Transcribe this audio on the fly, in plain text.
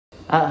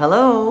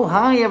Hello,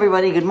 hi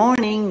everybody, good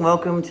morning.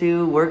 Welcome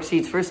to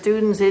Worksheets for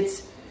Students.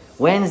 It's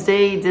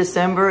Wednesday,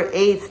 December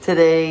 8th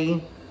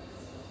today.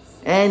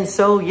 And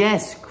so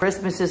yes,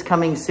 Christmas is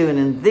coming soon.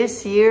 And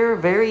this year,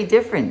 very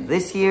different.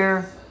 This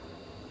year,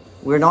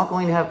 we're not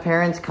going to have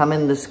parents come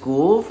into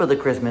school for the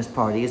Christmas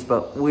parties,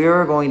 but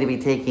we're going to be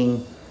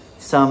taking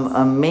some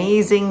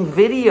amazing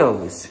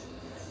videos.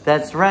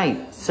 That's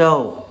right.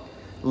 So,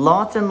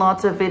 lots and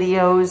lots of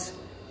videos.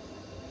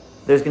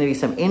 There's going to be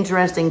some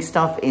interesting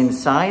stuff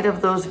inside of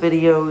those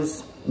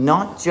videos,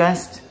 not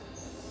just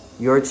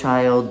your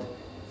child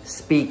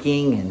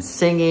speaking and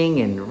singing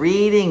and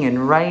reading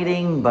and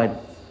writing,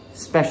 but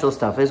special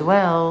stuff as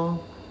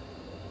well.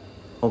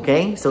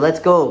 Okay, so let's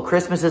go.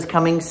 Christmas is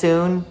coming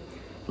soon.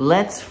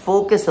 Let's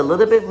focus a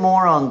little bit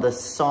more on the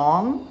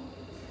song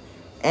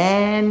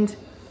and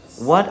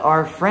what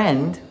our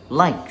friend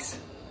likes.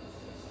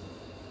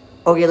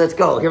 Okay, let's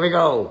go. Here we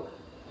go.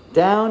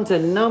 Down to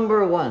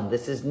number one.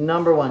 This is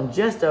number one.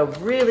 Just a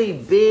really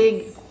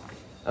big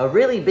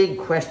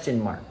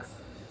question mark.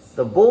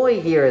 The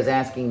boy here is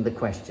asking the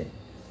question.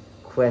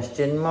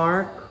 Question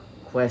mark,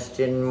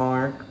 question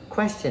mark,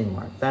 question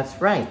mark.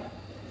 That's right.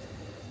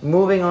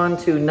 Moving on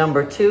to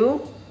number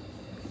two.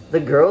 The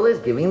girl is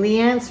giving the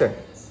answer.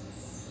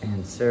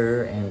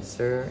 Answer,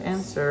 answer,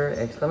 answer,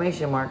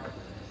 exclamation mark.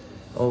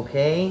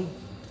 Okay.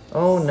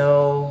 Oh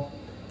no.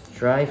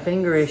 Dry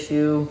finger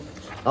issue.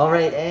 All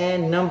right,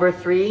 and number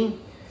three.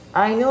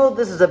 I know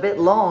this is a bit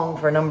long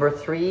for number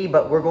three,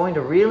 but we're going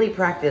to really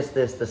practice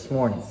this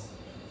morning.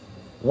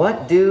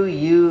 What do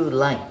you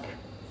like?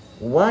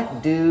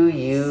 What do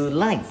you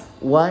like?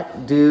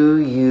 What do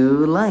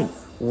you like?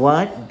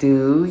 What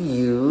do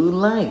you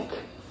like?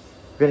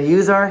 We're going to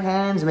use our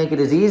hands, make it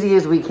as easy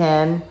as we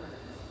can.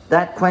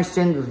 That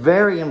question,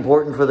 very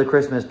important for the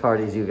Christmas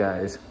parties, you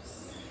guys.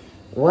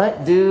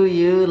 What do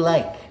you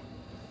like?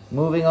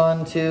 Moving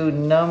on to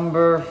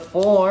number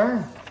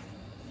four.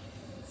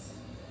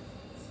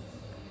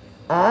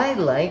 I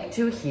like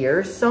to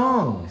hear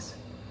songs.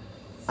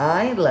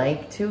 I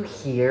like to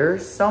hear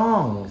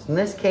songs. In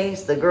this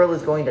case, the girl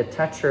is going to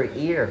touch her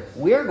ear.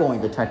 We're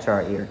going to touch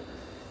our ear.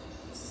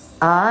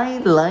 I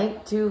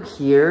like to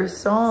hear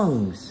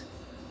songs.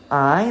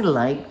 I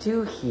like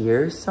to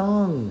hear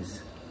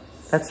songs.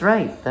 That's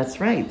right, that's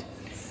right.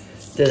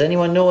 Does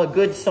anyone know a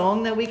good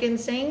song that we can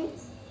sing?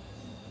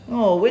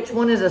 Oh, which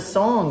one is a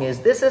song? Is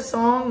this a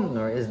song?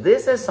 Or is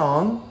this a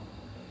song?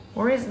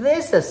 Or is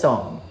this a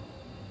song?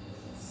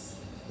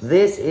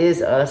 This is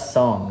a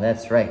song.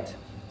 That's right.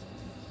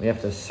 We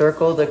have to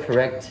circle the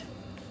correct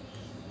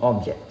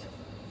object.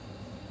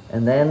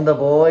 And then the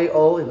boy,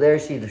 oh, there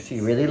she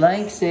really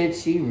likes it.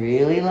 She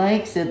really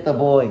likes it, the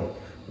boy.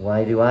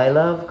 Why do I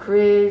love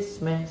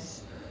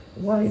Christmas?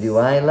 Why do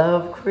I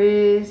love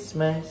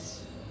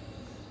Christmas?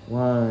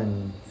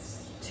 1,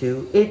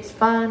 2, it's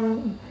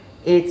fun.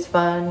 It's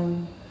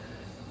fun,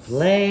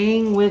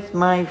 playing with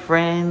my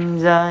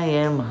friends. I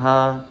am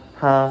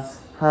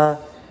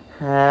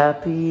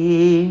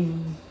happy.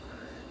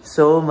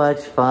 So much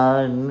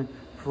fun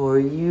for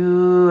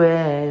you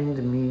and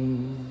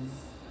me.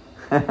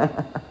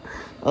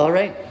 All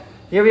right,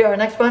 here we are.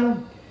 Next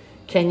one.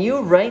 Can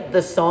you write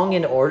the song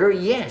in order?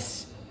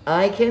 Yes,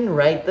 I can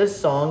write the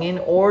song in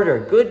order.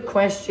 Good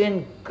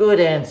question, good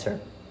answer.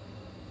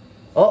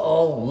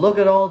 Uh-oh, look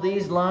at all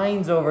these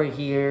lines over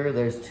here.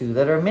 There's two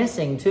that are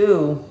missing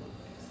too.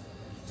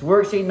 It's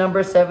worksheet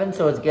number 7,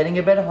 so it's getting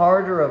a bit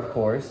harder, of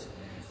course.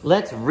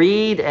 Let's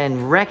read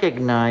and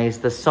recognize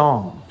the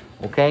song,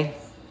 okay?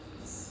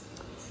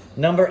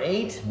 Number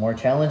 8, more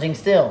challenging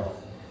still.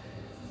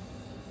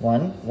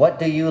 1, what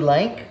do you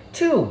like?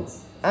 2,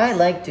 I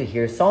like to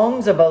hear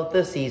songs about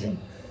the season.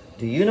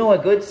 Do you know a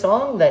good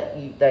song that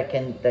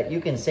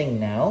you can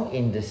sing now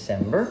in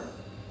December?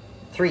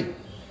 3,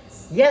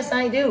 yes,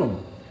 I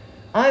do.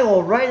 I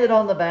will write it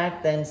on the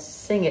back, then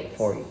sing it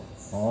for you.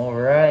 All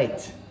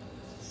right.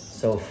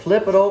 So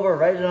flip it over,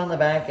 write it on the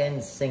back,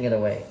 and sing it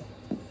away.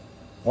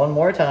 One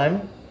more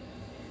time.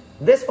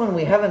 This one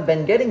we haven't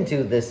been getting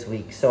to this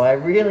week, so I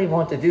really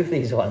want to do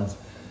these ones.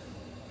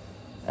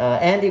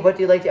 Andy, what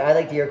do you like to? I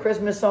like to hear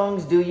Christmas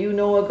songs. Do you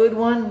know a good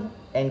one?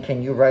 And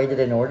can you write it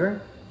in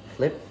order?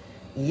 Flip.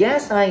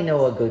 Yes, I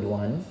know a good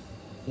one.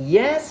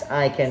 Yes,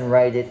 I can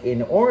write it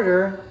in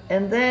order,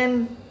 and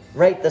then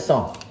write the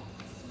song.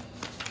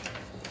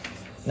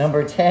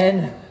 Number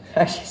 10,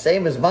 actually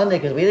same as Monday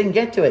because we didn't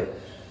get to it.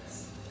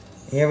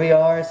 Here we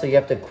are, so you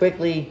have to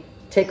quickly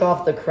tick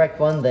off the correct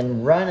one,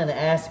 then run and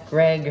ask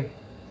Greg,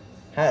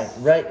 ask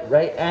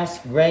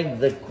Greg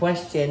the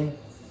question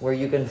where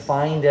you can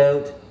find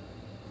out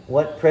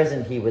what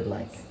present he would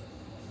like.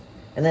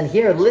 And then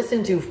here,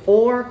 listen to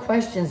 4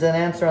 questions and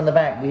answer on the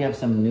back. We have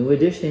some new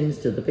additions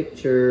to the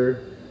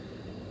picture.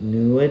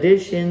 New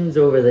additions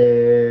over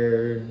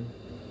there.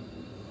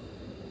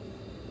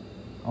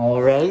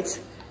 All right.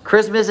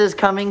 Christmas is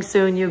coming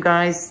soon, you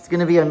guys. It's going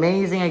to be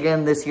amazing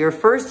again this year.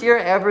 First year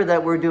ever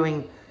that we're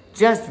doing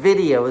just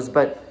videos,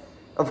 but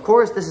of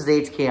course this is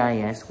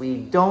HKIS. We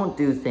don't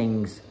do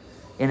things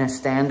in a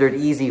standard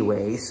easy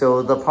way.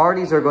 So the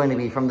parties are going to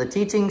be from the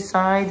teaching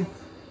side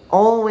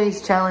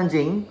always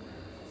challenging.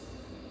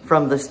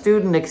 From the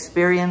student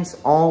experience,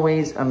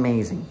 always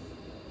amazing.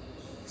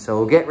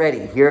 So get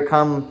ready. Here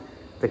come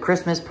the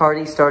Christmas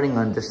party starting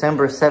on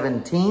December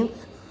 17th.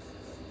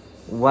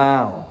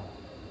 Wow.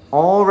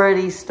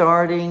 Already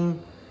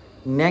starting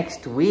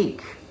next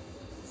week.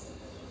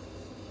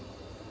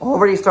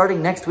 Already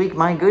starting next week.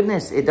 My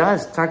goodness, it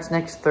does. Starts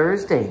next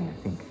Thursday,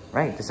 I think.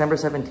 Right, December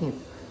 17th.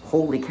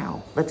 Holy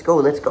cow. Let's go,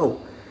 let's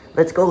go.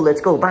 Let's go,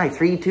 let's go. Bye.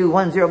 3, 2,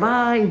 1, 0.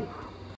 Bye.